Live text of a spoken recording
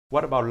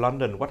What about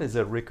London? What is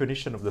the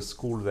recognition of the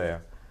school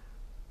there?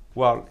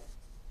 Well,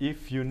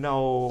 if you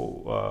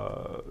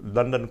know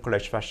London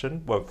College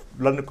Fashion, well,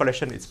 London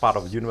Collection is part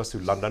of University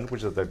of London,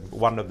 which is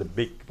one of the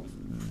big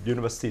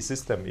university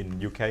system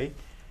in UK.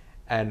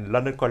 And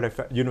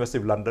University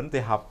of London, they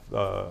have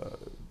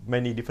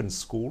many different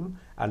schools,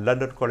 and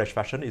London College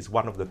Fashion is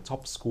one of the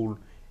top schools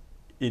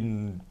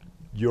in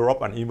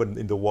Europe and even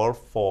in the world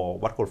for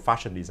what called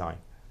fashion design.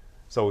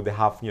 So they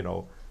have,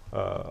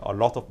 a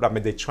lot of, I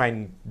mean, they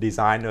train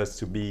designers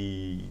to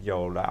be,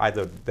 like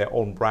either their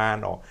own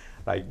brand or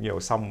like,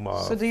 some.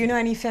 So do you know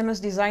any famous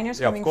designers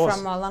coming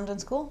from London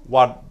School?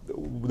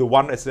 The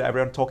one that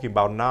everyone talking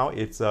about now,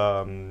 it's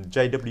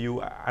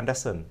J.W.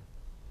 Anderson.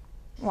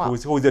 Wow.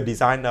 Who's the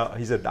designer?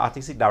 He's an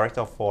artistic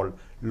director for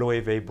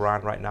Loewe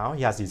brand right now.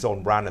 He has his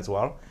own brand as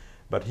well,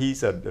 but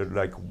he's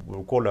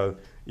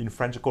in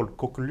French called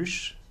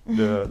coqueluche,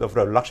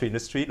 the luxury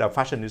industry, the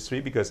fashion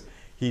industry, because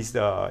he's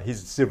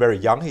still very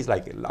young. He's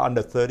like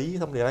under 30,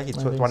 something like that.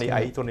 He's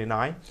 28,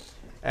 29,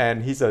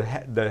 and he's the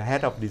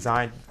head of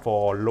design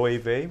for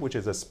Loewe, which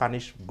is a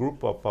Spanish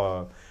group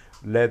of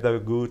leather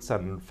goods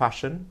and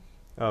fashion,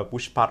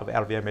 which is part of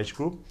LVMH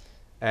group.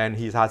 And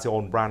he has his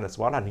own brand as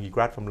well, and he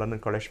graduated from London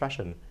College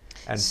Fashion.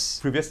 And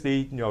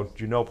previously,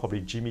 probably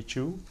Jimmy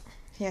Choo.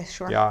 Yeah,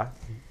 sure. Yeah,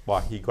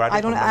 well, he graduated.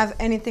 I don't have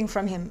anything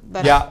from him,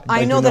 but yeah,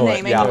 I know the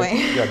name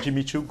anyway. Yeah,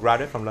 Jimmy Choo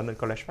graduated from London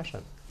College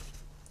Fashion.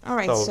 All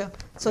right, so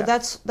yeah.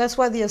 That's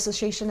why the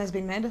association has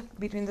been made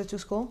between the two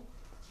schools.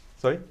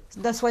 Sorry.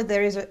 That's why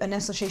there is an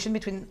association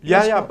between.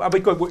 Yeah.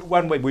 Because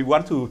one way we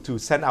want to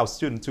send our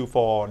students to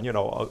for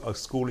a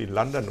school in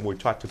London, we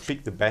try to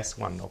pick the best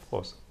one, of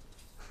course.